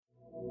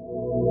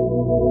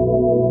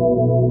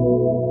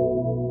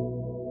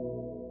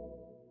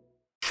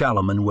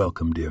Shalom and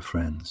welcome, dear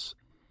friends.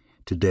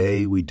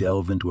 Today we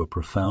delve into a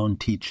profound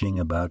teaching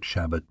about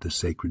Shabbat, the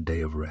sacred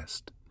day of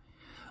rest.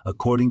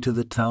 According to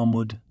the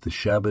Talmud, the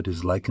Shabbat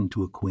is likened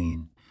to a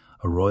queen,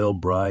 a royal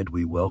bride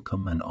we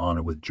welcome and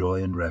honor with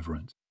joy and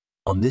reverence.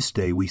 On this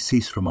day we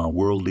cease from our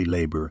worldly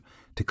labor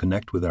to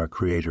connect with our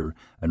Creator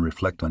and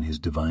reflect on His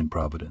divine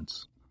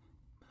providence.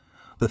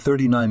 The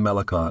 39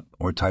 Melachot,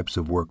 or types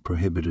of work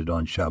prohibited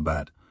on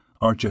Shabbat,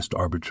 aren't just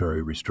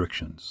arbitrary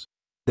restrictions.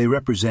 They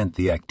represent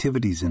the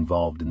activities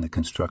involved in the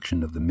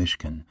construction of the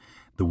Mishkan,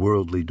 the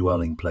worldly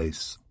dwelling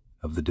place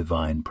of the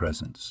divine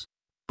presence.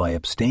 By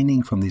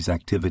abstaining from these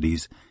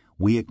activities,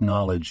 we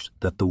acknowledge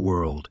that the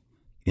world,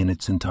 in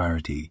its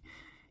entirety,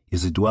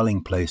 is a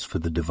dwelling place for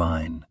the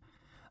divine,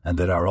 and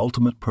that our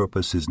ultimate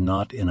purpose is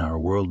not in our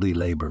worldly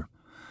labor,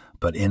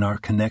 but in our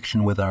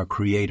connection with our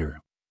Creator.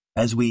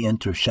 As we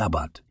enter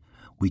Shabbat,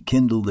 we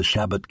kindle the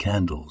Shabbat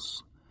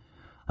candles,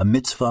 a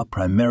mitzvah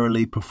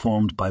primarily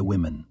performed by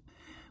women,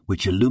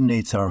 which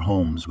illuminates our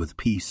homes with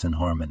peace and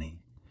harmony.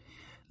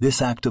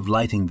 This act of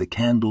lighting the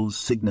candles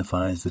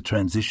signifies the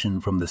transition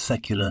from the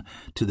secular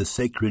to the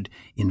sacred,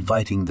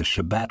 inviting the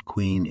Shabbat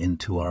Queen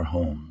into our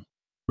home.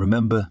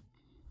 Remember,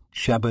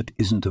 Shabbat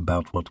isn't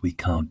about what we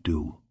can't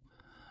do,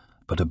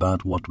 but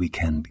about what we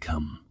can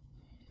become.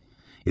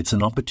 It's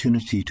an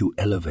opportunity to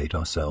elevate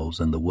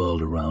ourselves and the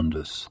world around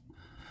us,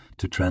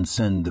 to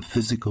transcend the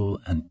physical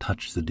and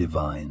touch the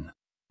divine.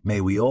 May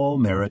we all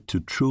merit to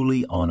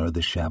truly honor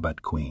the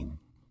Shabbat Queen,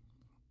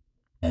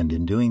 and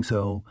in doing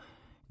so,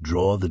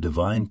 draw the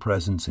divine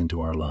presence into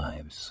our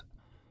lives.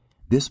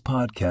 This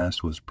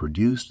podcast was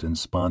produced and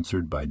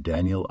sponsored by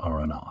Daniel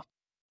Aronoff.